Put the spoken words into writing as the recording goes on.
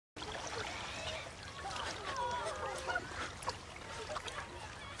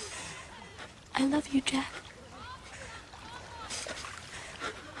I love you, Jack.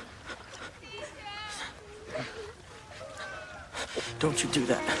 Don't you do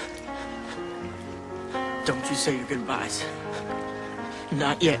that. Don't you say your goodbyes.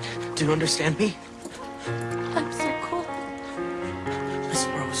 Not yet. Do you understand me? I'm so cold. Miss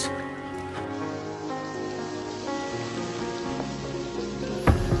Rose.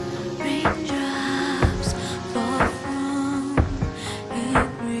 Raindrops fall from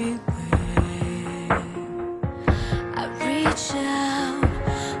everywhere. I reach out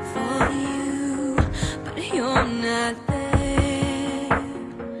for you, but you're not there.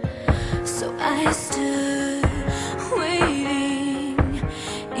 So I stood waiting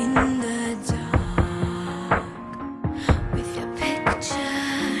in the dark with your picture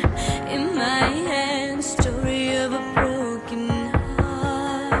in my hand, story of a broken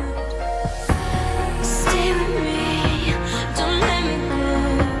heart. Stay with me, don't let me go,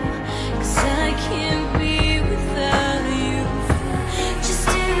 'cause I can't be without you. Just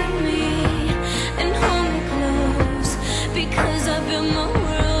stay with me and hold me close, because I built my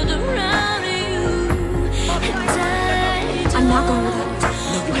world around you. And I'm not going without you.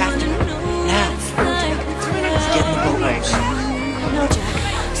 No, you have to. Now. Get in the boat, Rose. No, Jack.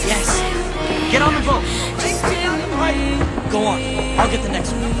 Yes. Get on the boat. Just stay with me. Go on. I'll get the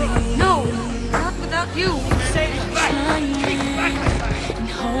next one. No, not without you.